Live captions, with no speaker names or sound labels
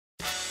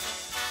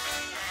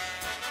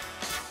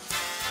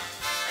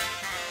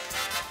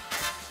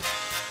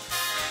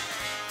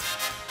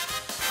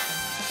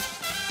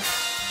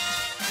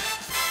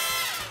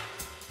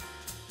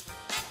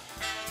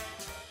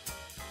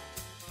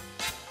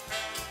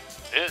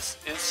This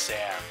is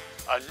Sam,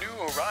 a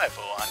new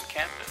arrival on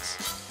campus.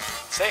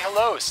 Say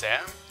hello,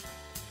 Sam.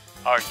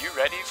 Are you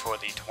ready for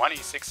the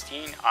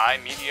 2016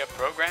 iMedia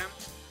program?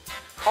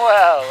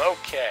 Well,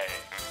 okay.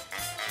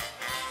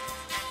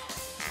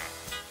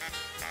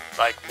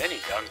 Like many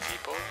young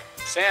people,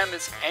 Sam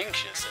is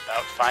anxious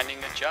about finding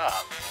a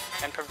job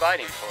and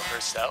providing for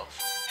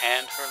herself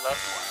and her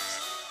loved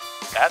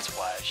ones. That's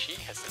why she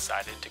has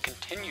decided to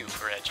continue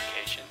her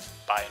education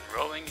by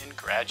enrolling in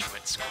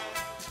graduate school.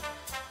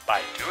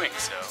 By doing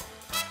so,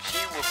 she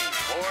will be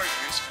more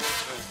useful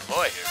to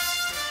employers,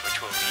 which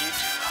will lead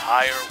to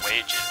higher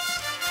wages.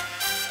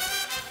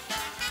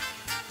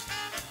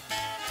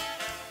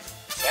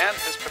 Sam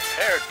has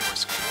prepared for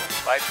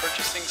school by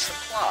purchasing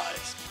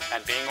supplies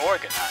and being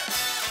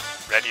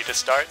organized. Ready to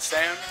start,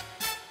 Sam?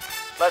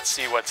 Let's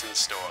see what's in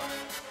store.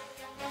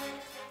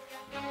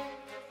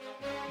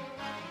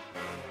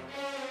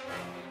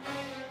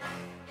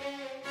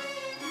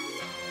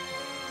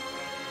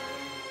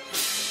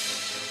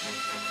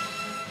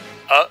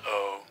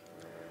 Uh-oh.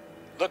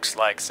 Looks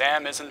like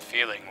Sam isn't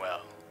feeling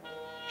well.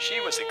 She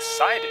was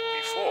excited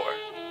before.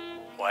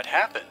 What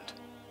happened?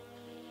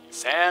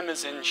 Sam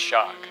is in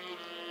shock.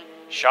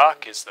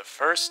 Shock is the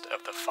first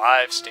of the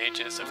 5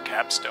 stages of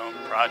capstone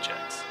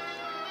projects.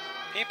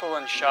 People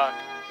in shock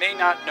may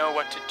not know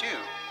what to do,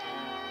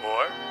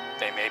 or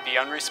they may be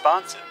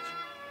unresponsive.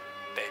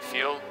 They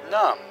feel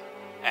numb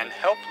and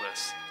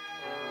helpless.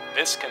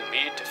 This can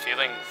lead to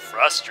feeling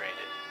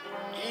frustrated,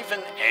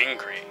 even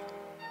angry.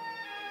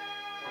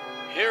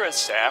 Here is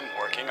Sam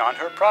working on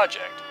her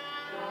project.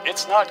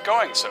 It's not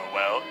going so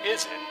well,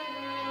 is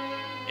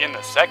it? In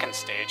the second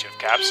stage of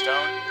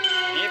capstone,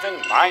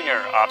 even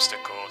minor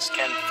obstacles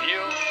can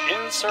feel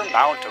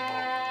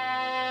insurmountable.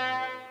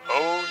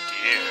 Oh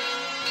dear.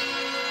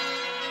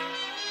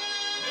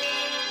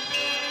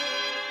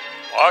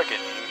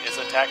 Bargaining is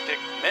a tactic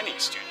many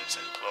students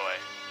employ.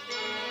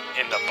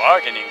 In the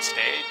bargaining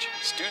stage,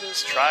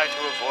 students try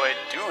to avoid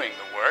doing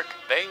the work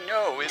they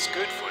know is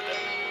good for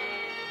them.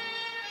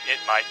 It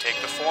might take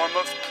the form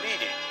of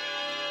pleading,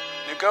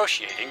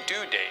 negotiating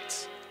due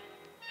dates,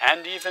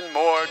 and even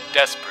more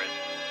desperate,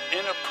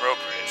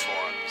 inappropriate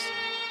forms.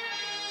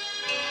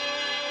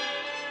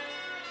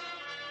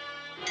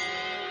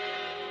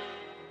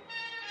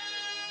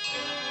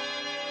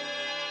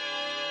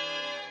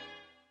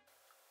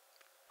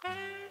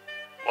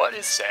 What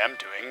is Sam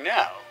doing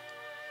now?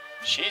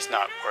 She's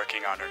not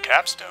working on her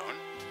capstone.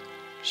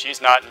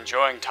 She's not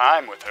enjoying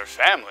time with her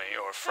family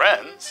or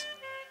friends.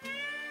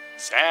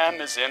 Sam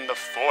is in the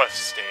 4th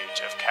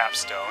stage of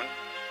capstone,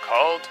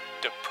 called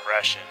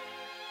depression.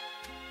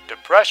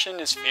 Depression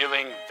is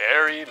feeling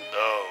very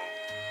low.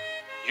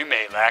 You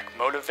may lack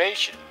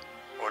motivation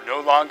or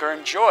no longer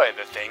enjoy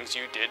the things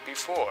you did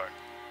before.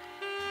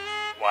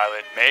 While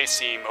it may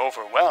seem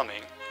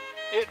overwhelming,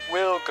 it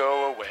will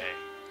go away.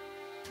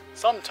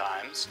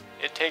 Sometimes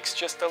it takes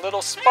just a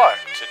little spark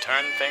to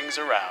turn things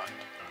around.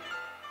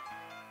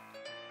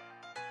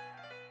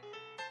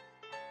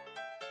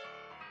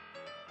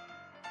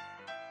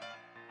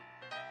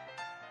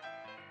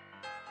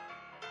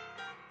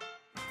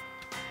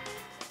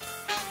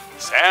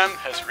 Sam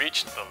has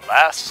reached the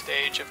last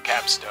stage of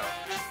capstone,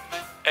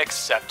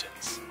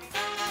 acceptance.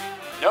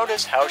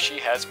 Notice how she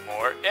has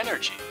more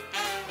energy,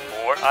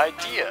 more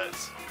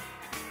ideas.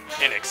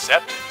 In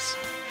acceptance,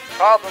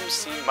 problems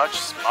seem much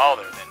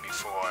smaller than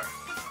before,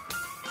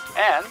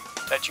 and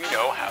that you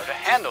know how to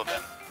handle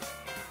them.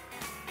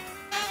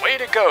 Way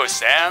to go,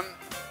 Sam!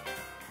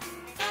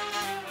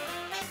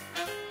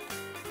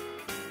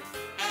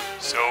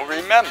 So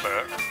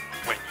remember,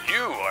 when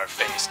you are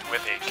faced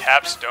with a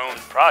capstone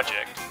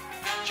project,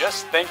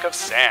 just think of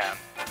Sam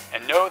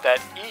and know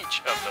that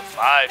each of the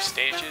 5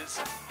 stages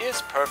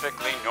is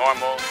perfectly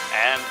normal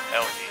and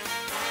healthy.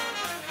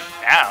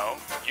 Now,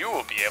 you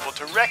will be able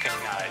to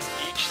recognize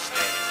each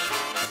stage,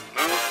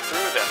 move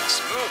through them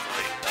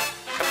smoothly,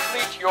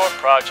 complete your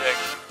project,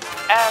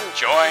 and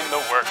join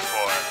the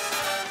workforce.